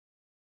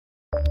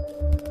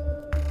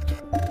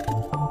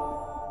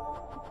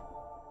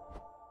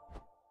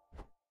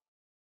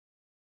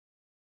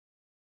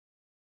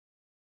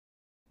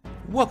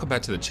Welcome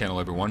back to the channel,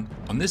 everyone.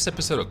 On this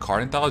episode of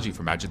Card Anthology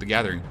for Magic the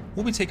Gathering,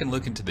 we'll be taking a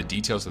look into the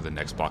details of the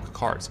next block of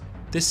cards.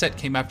 This set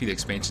came after the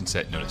expansion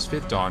set known as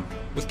Fifth Dawn,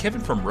 with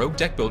Kevin from Rogue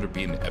Deck Builder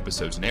being the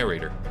episode's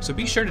narrator, so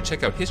be sure to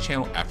check out his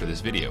channel after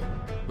this video.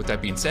 With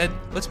that being said,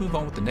 let's move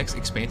on with the next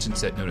expansion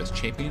set known as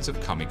Champions of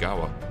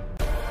Kamigawa.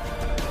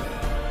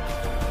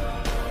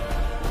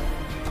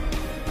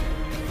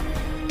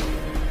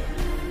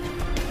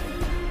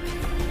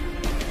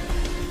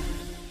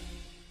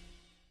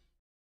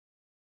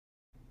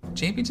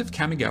 Champions of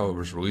Kamigawa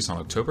was released on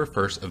October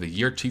 1st of the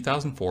year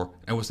 2004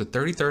 and was the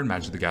 33rd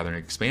Magic the Gathering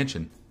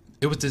expansion.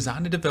 It was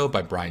designed and developed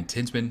by Brian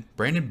Tinsman,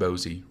 Brandon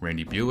Bosey,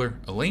 Randy Buehler,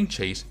 Elaine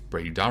Chase,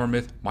 Brady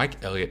Dommermuth,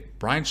 Mike Elliott,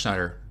 Brian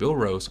Schneider, Bill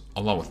Rose,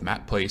 along with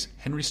Matt Place,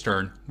 Henry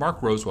Stern,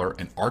 Mark Rosewater,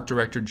 and art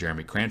director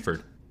Jeremy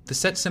Cranford. The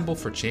set symbol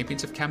for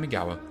Champions of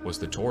Kamigawa was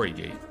the Torii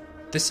Gate.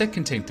 This set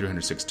contained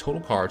 306 total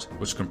cards,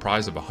 which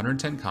comprised of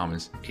 110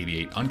 commons,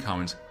 88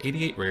 uncommons,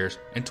 88 rares,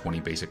 and 20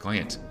 basic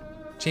lands.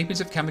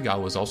 Champions of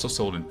Kamigawa was also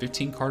sold in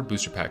 15 card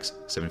booster packs,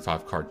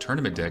 75 card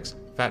tournament decks,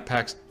 fat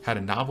packs, had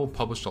a novel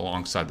published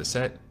alongside the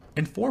set,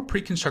 and 4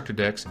 pre-constructed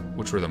decks,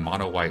 which were the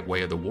Mono White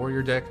Way of the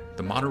Warrior deck,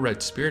 the Mono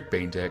Red Spirit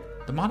Bane deck,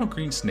 the Mono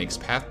Green Snake's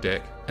Path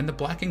deck, and the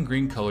black and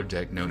green colored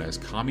deck known as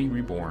Kami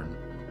Reborn.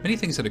 Many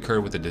things had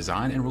occurred with the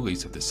design and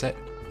release of the set.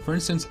 For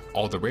instance,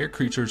 all the rare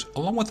creatures,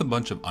 along with a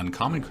bunch of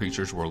uncommon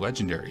creatures, were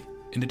legendary.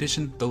 In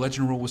addition, the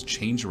legend rule was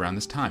changed around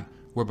this time,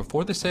 where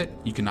before the set,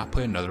 you could not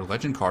play another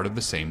legend card of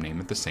the same name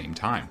at the same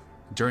time.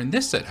 During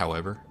this set,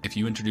 however, if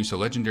you introduce a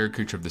legendary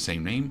creature of the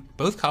same name,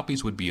 both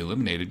copies would be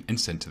eliminated and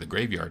sent to the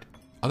graveyard.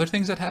 Other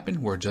things that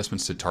happened were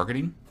adjustments to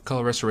targeting,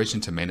 color restoration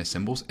to mana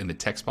symbols in the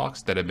text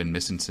box that had been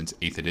missing since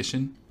 8th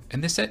edition,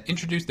 and this set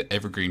introduced the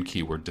evergreen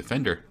keyword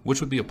Defender, which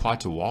would be applied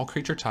to all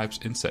creature types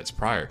in sets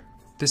prior.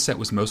 This set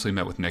was mostly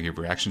met with negative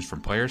reactions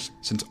from players,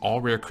 since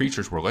all rare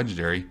creatures were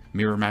legendary,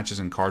 mirror matches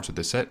and cards with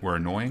the set were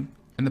annoying,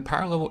 and the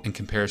power level in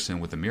comparison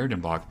with the Mirrodin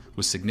block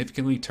was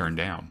significantly turned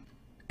down.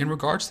 In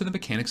regards to the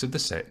mechanics of the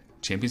set,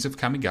 Champions of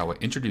Kamigawa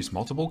introduced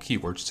multiple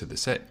keywords to the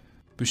set.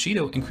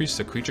 Bushido increases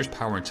a creature's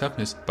power and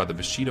toughness by the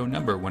Bushido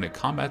number when it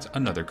combats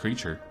another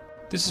creature.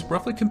 This is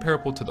roughly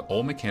comparable to the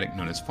old mechanic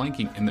known as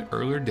flanking in the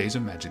earlier days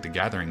of Magic the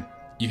Gathering.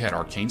 You had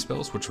arcane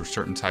spells, which were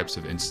certain types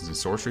of instants and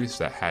sorceries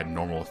that had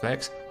normal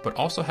effects, but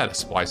also had a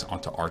splice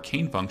onto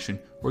arcane function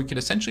where you could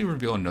essentially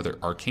reveal another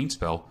arcane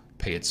spell,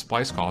 pay its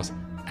splice cost,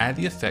 add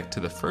the effect to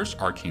the first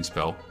arcane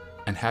spell,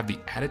 and have the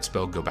added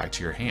spell go back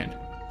to your hand.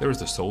 There was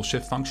the soul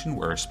shift function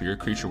where a spirit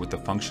creature with the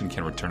function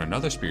can return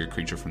another spirit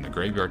creature from the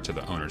graveyard to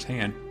the owner's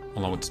hand,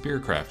 along with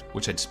Spiritcraft,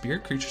 which had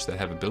spirit creatures that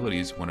have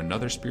abilities when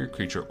another spirit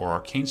creature or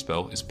arcane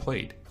spell is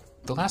played.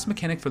 The last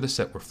mechanic for the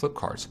set were flip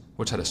cards,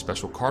 which had a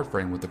special card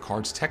frame with the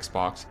card's text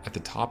box at the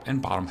top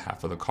and bottom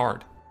half of the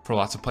card. For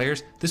lots of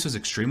players, this was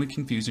extremely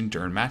confusing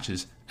during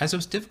matches, as it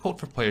was difficult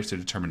for players to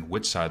determine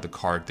which side of the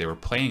card they were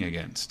playing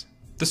against.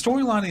 The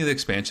storyline of the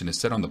expansion is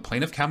set on the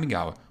plane of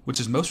Kamigawa, which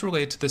is most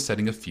related to the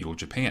setting of feudal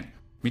Japan.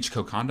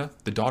 Michiko Kanda,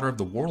 the daughter of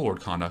the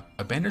warlord Kanda,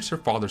 abandons her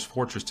father's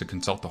fortress to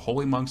consult the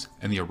holy monks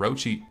and the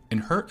Orochi in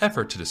her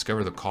effort to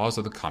discover the cause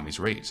of the Kami's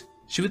raids.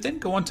 She would then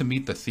go on to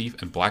meet the thief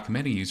and black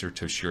mana user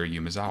Toshiro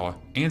Umezawa,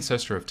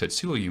 ancestor of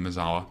Tetsuo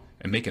Umezawa,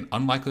 and make an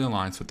unlikely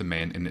alliance with the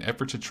man in an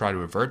effort to try to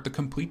avert the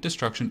complete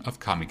destruction of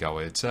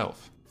Kamigawa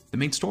itself. The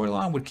main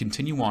storyline would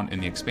continue on in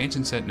the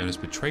expansion set known as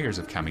Betrayers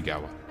of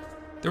Kamigawa.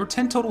 There were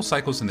 10 total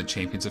cycles in the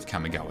Champions of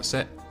Kamigawa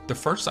set. The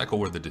first cycle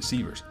were the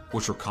Deceivers,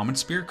 which were common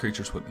spirit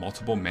creatures with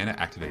multiple mana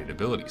activated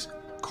abilities.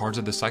 Cards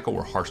of this cycle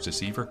were Harsh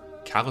Deceiver,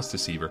 Callous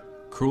Deceiver,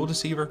 Cruel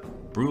Deceiver,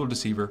 Brutal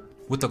Deceiver,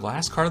 with the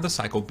last card of the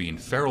cycle being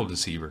Feral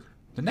Deceiver.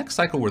 The next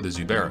cycle were the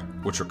Zubera,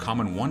 which were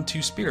common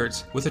 1/2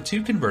 spirits with a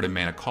 2 converted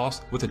mana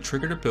cost with a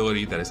triggered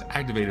ability that is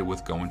activated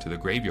with going to the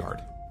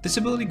graveyard. This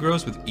ability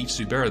grows with each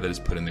Zubera that is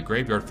put in the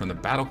graveyard from the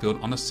battlefield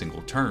on a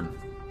single turn.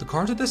 The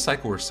cards of this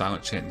cycle were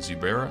Silent Chant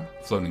Zubera,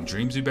 Floating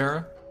Dream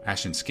Zubera,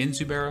 Ashen Skin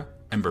Zubera,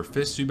 Ember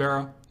Fist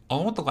Zubera,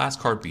 along with the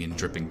last card being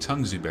Dripping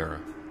Tongue Zubera.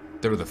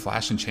 There were the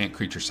Flash Enchant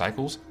creature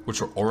cycles,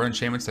 which were aura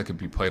enchantments that could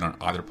be played on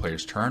either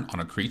player's turn on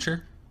a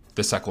creature.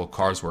 The cycle of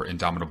cards were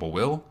Indomitable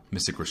Will,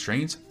 Mystic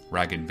Restraints,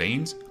 Ragged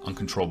Veins,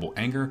 Uncontrollable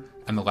Anger,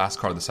 and the last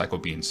card of the cycle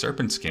being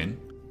Serpent Skin.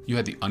 You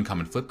had the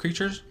uncommon flip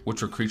creatures,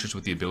 which were creatures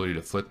with the ability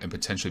to flip and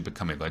potentially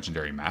become a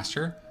legendary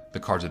master. The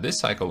cards of this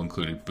cycle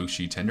included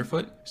Bushi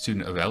Tenderfoot,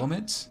 Student of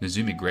Elements,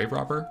 Nezumi Grave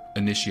Robber,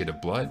 Initiate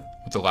of Blood,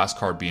 with the last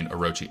card being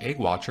Orochi Egg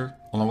Watcher,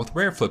 along with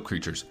rare flip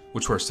creatures,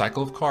 which were a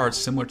cycle of cards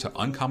similar to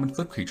uncommon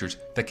flip creatures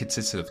that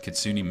consisted of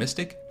Kitsune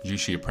Mystic,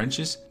 Jushi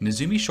Apprentice,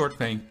 Nezumi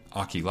Shortfang,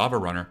 Aki Lava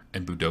Runner,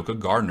 and Budoka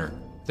Gardener.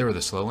 There were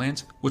the slow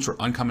lands, which were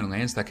uncommon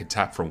lands that could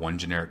tap for 1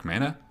 generic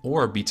mana,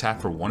 or be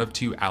tapped for 1 of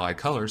 2 allied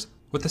colors,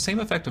 with the same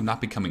effect of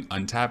not becoming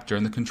untapped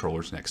during the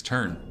controller's next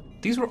turn.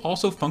 These were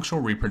also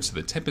functional reprints to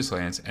the Tempest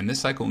lands, and this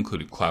cycle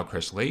included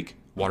Cloudcrest Lake,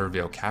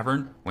 Watervale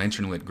Cavern,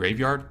 Lanternlit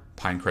Graveyard,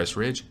 Pinecrest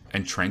Ridge,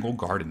 and Tranquil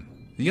Garden.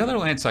 The other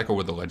land cycle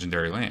were the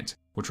legendary lands,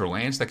 which were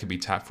lands that could be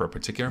tapped for a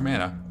particular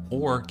mana,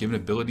 or give an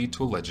ability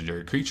to a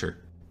legendary creature.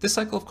 This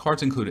cycle of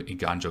cards included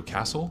Iganjo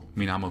Castle,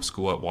 Minamo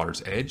School at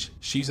Water's Edge,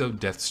 Shizo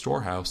Death's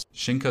Storehouse,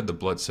 Shinka the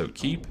Blood-Soaked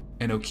Keep,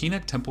 and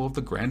Okina Temple of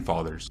the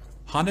Grandfathers.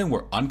 Honden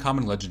were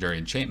uncommon legendary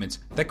enchantments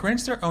that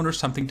grants their owners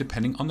something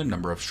depending on the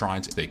number of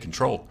shrines they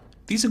control.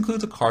 These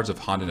include the cards of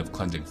Honden of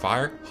Cleansing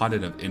Fire,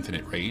 Honden of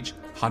Infinite Rage,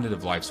 Honden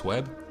of Life's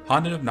Web,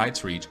 Honden of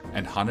Night's Reach,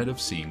 and Honden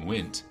of Seeing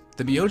Winds.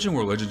 The Myojin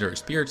were legendary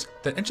spirits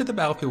that enter the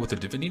battlefield with a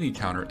divinity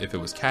counter if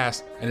it was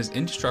cast and is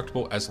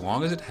indestructible as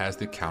long as it has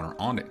the counter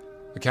on it.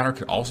 The counter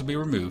can also be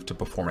removed to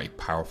perform a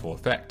powerful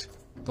effect.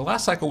 The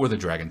last cycle were the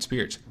Dragon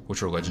Spirits,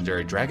 which were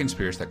legendary dragon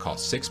spirits that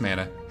cost 6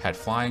 mana, had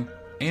flying,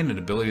 and an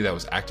ability that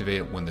was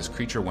activated when this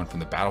creature went from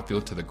the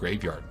battlefield to the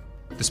graveyard.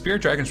 The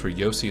Spirit Dragons were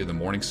Yosi of the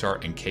Morning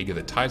Star and Keiga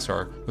the Tide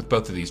Star, with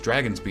both of these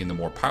dragons being the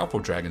more powerful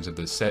dragons of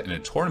the set in a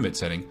tournament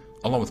setting,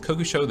 along with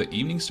Kogusho the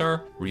Evening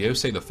Star,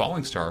 Ryosei the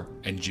Falling Star,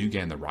 and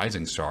Jugan the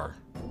Rising Star.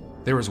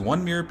 There was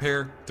 1 mirror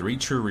pair, 3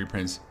 true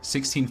reprints,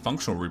 16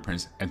 functional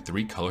reprints, and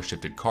 3 color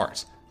shifted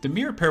cards. The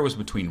mirror pair was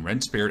between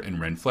Ren Spirit and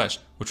Ren Flesh,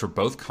 which were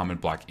both common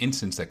black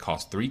instants that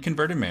cost 3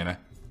 converted mana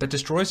that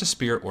destroys a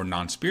spirit or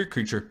non-spirit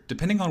creature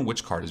depending on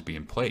which card is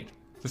being played.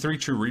 The 3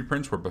 true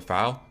reprints were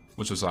Befoul,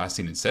 which was last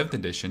seen in 7th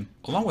edition,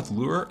 along with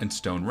Lure and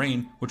Stone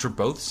Rain, which were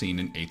both seen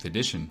in 8th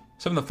edition.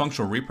 Some of the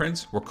functional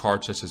reprints were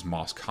cards such as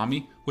Moss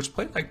Kami, which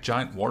played like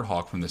Giant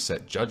Warthog from the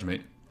set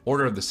Judgment,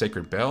 Order of the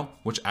Sacred Bell,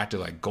 which acted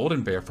like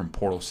Golden Bear from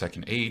Portal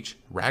 2nd Age,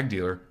 Rag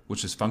Dealer,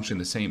 which is functioning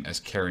the same as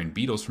Carrion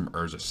Beetles from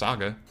Urza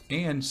Saga,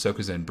 and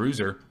Sokazen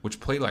Bruiser, which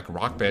played like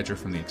Rock Badger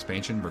from the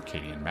expansion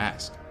Mercadian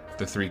Mask.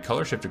 The 3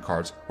 color shifted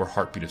cards were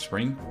Heartbeat of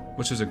Spring,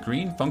 which is a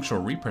green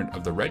functional reprint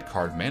of the red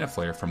card Mana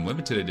Flare from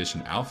Limited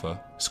Edition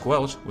Alpha,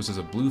 Squelch, which is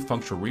a blue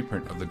functional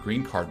reprint of the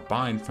green card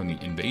Bind from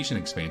the Invasion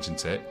expansion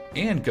set,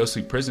 and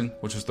Ghostly Prison,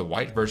 which was the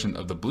white version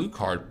of the blue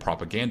card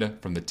Propaganda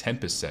from the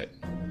Tempest set.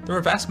 There were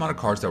a vast amount of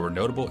cards that were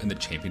notable in the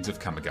Champions of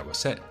Kamigawa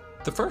set.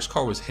 The first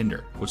card was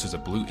Hinder, which is a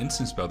blue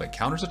instant spell that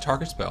counters a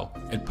target spell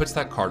and puts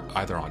that card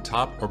either on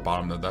top or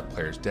bottom of that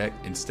player's deck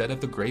instead of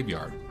the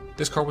graveyard.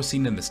 This card was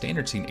seen in the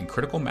standard scene in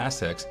Critical Mass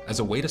decks as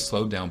a way to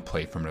slow down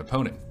play from an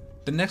opponent.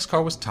 The next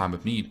card was Time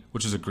of Need,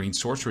 which is a green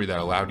sorcery that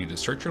allowed you to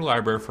search your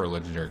library for a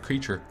legendary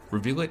creature,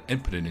 reveal it,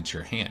 and put it into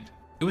your hand.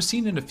 It was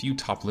seen in a few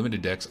top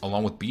limited decks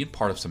along with being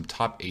part of some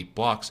top 8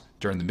 blocks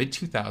during the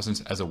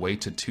mid-2000s as a way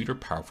to tutor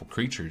powerful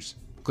creatures.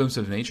 Glimpse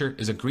of Nature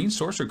is a green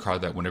sorcery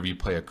card that whenever you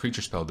play a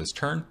creature spell this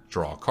turn,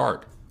 draw a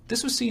card.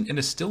 This was seen and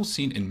is still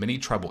seen in many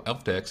tribal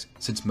elf decks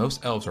since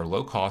most elves are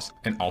low cost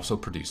and also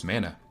produce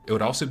mana. It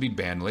would also be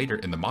banned later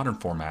in the modern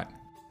format.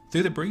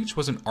 Through the Breach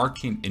was an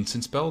arcane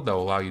instant spell that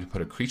will allow you to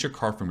put a creature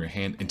card from your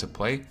hand into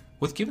play,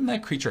 with giving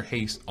that creature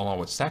haste along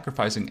with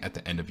sacrificing at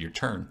the end of your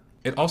turn.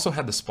 It also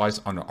had the Splice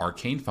on an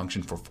arcane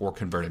function for 4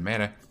 converted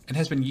mana and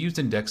has been used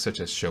in decks such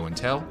as Show and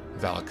Tell,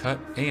 Valakut,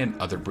 and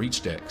other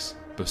Breach decks.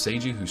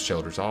 Boseiju, who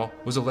shelters all,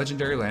 was a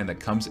legendary land that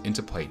comes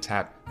into play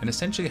tapped and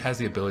essentially has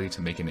the ability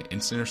to make an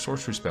instant or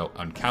sorcery spell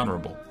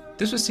uncounterable.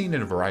 This was seen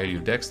in a variety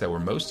of decks that were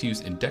most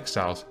used in deck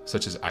styles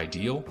such as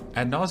Ideal,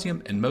 Ad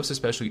Nauseam, and most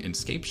especially in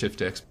Scapeshift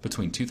decks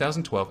between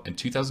 2012 and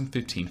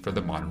 2015 for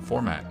the modern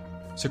format.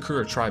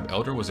 Sakura Tribe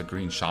Elder was a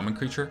green shaman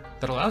creature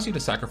that allows you to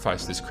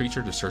sacrifice this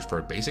creature to search for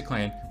a basic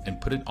land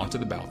and put it onto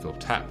the battlefield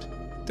tapped.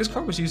 This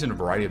card was used in a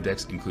variety of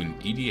decks including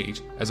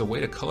EDH as a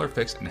way to color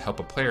fix and help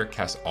a player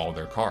cast all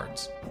their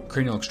cards.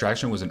 Cranial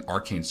Extraction was an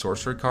arcane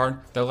sorcery card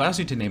that allows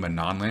you to name a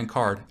non-land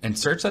card and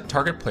search that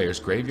target player's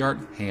graveyard,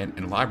 hand,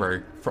 and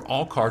library for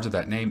all cards of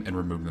that name and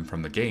remove them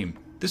from the game.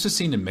 This was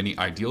seen in many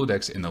Ideal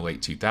decks in the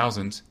late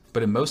 2000s,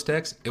 but in most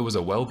decks it was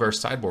a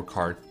well-versed sideboard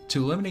card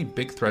to eliminate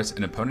big threats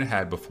an opponent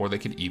had before they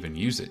could even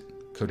use it.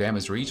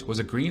 Kodama's Reach was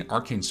a green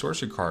arcane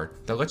sorcery card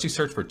that lets you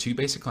search for 2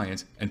 basic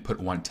lands and put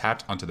 1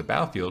 tapped onto the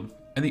battlefield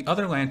and the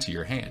other land to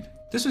your hand.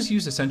 This was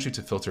used essentially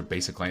to filter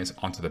basic lands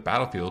onto the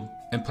battlefield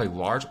and play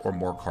large or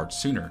more cards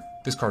sooner.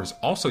 This card is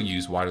also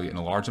used widely in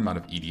a large amount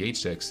of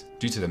EDH decks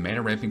due to the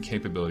mana ramping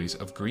capabilities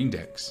of green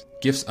decks.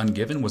 Gifts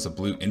Ungiven was a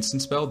blue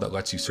instant spell that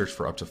lets you search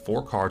for up to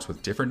 4 cards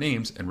with different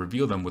names and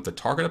reveal them with the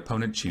target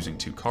opponent choosing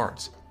 2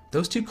 cards.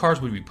 Those 2 cards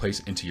would be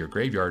placed into your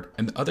graveyard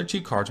and the other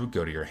 2 cards would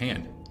go to your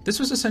hand. This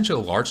was essentially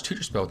a large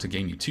tutor spell to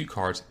gain you 2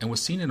 cards and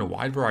was seen in a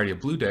wide variety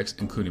of blue decks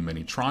including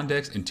many Tron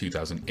decks in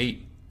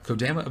 2008.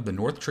 Kodama of the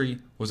North Tree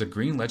was a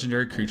green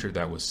legendary creature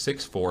that was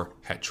 6/4,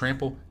 had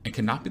trample, and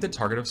cannot be the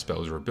target of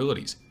spells or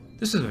abilities.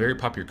 This is a very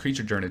popular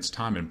creature during its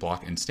time in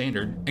block and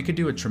standard, and could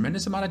do a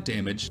tremendous amount of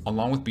damage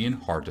along with being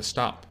hard to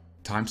stop.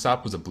 Time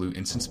Stop was a blue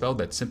instant spell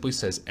that simply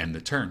says end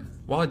the turn.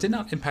 While it did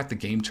not impact the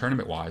game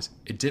tournament wise,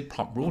 it did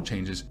prompt rule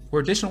changes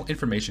where additional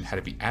information had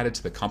to be added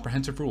to the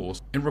comprehensive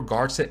rules in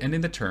regards to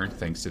ending the turn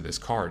thanks to this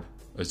card.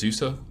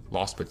 Azusa,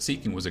 Lost But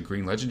Seeking was a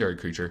green legendary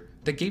creature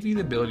that gave you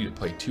the ability to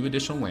play 2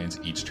 additional lands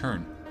each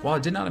turn. While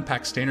it did not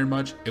impact standard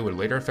much, it would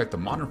later affect the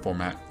modern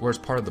format where it's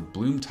part of the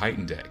Bloom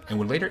Titan deck, and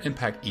would later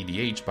impact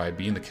EDH by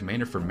being the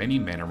commander for many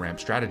mana ramp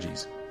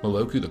strategies.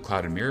 Moloku the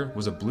Clouded Mirror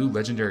was a blue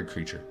legendary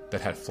creature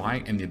that had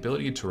flying and the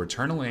ability to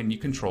return a land you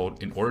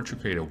controlled in order to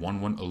create a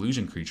 1/1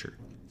 illusion creature.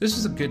 This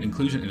was a good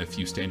inclusion in a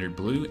few standard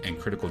blue and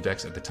critical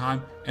decks at the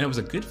time, and it was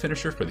a good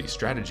finisher for these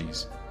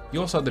strategies. You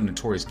also had the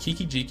notorious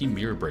Kiki-Jiki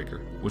Mirror Breaker,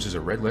 which is a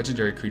red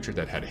legendary creature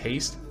that had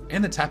haste,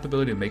 and the tap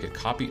ability to make a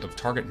copy of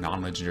target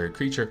non-legendary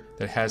creature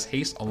that has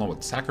haste along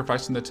with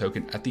sacrificing the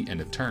token at the end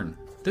of turn.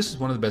 This is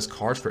one of the best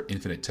cards for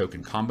infinite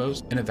token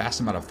combos in a vast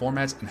amount of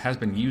formats and has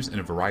been used in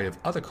a variety of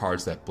other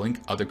cards that blink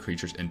other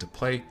creatures into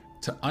play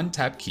to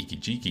untap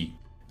Kiki-Jiki.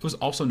 It was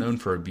also known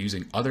for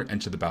abusing other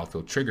enter the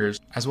battlefield triggers,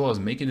 as well as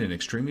making it an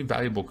extremely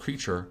valuable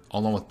creature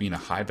along with being a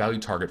high value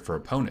target for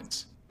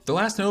opponents. The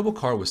last notable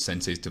card was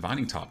Sensei's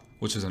Divining Top,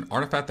 which was an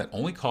artifact that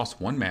only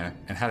cost 1 mana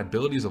and had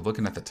abilities of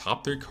looking at the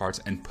top 3 cards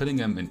and putting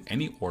them in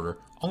any order,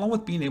 along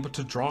with being able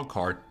to draw a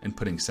card and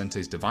putting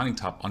Sensei's Divining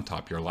Top on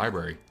top of your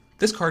library.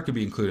 This card could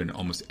be included in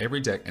almost every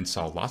deck and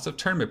saw lots of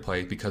tournament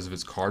play because of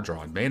its card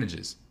draw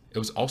advantages. It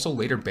was also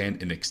later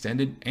banned in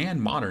Extended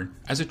and Modern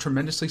as it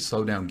tremendously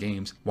slowed down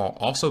games while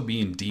also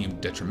being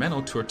deemed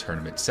detrimental to a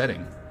tournament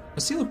setting.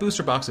 A sealed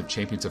booster box of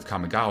Champions of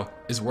Kamigawa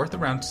is worth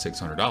around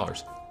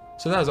 $600.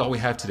 So that is all we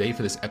have today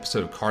for this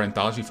episode of Card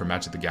Anthology for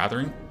Magic the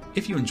Gathering.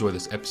 If you enjoyed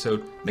this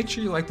episode, make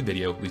sure you like the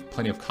video, leave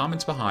plenty of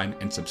comments behind,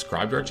 and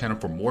subscribe to our channel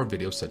for more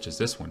videos such as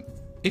this one.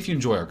 If you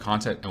enjoy our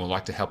content and would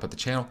like to help out the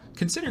channel,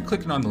 consider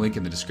clicking on the link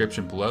in the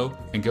description below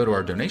and go to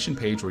our donation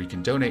page where you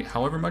can donate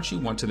however much you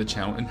want to the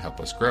channel and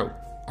help us grow.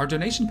 Our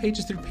donation page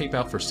is through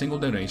PayPal for single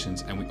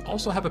donations, and we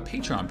also have a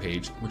Patreon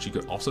page which you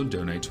could also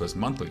donate to us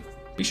monthly.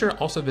 Be sure to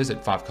also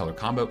visit 5 Color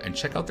Combo and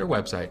check out their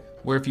website,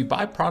 where if you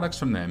buy products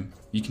from them,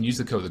 you can use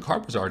the code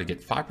TheCardBazaar to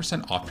get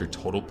 5% off your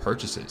total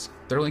purchases.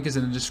 Their link is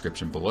in the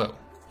description below.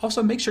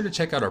 Also, make sure to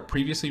check out our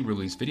previously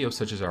released videos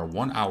such as our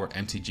 1-hour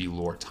MTG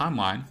lore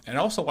timeline, and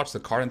also watch the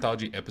Card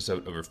Anthology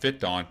episode over Fifth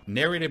Dawn,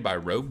 narrated by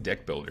Rogue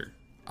Deck Builder.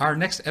 Our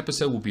next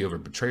episode will be over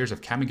Betrayers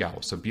of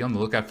Kamigawa, so be on the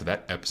lookout for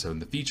that episode in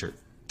the future.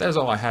 That is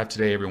all I have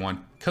today,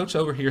 everyone. Coach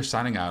over here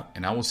signing out,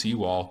 and I will see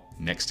you all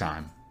next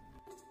time.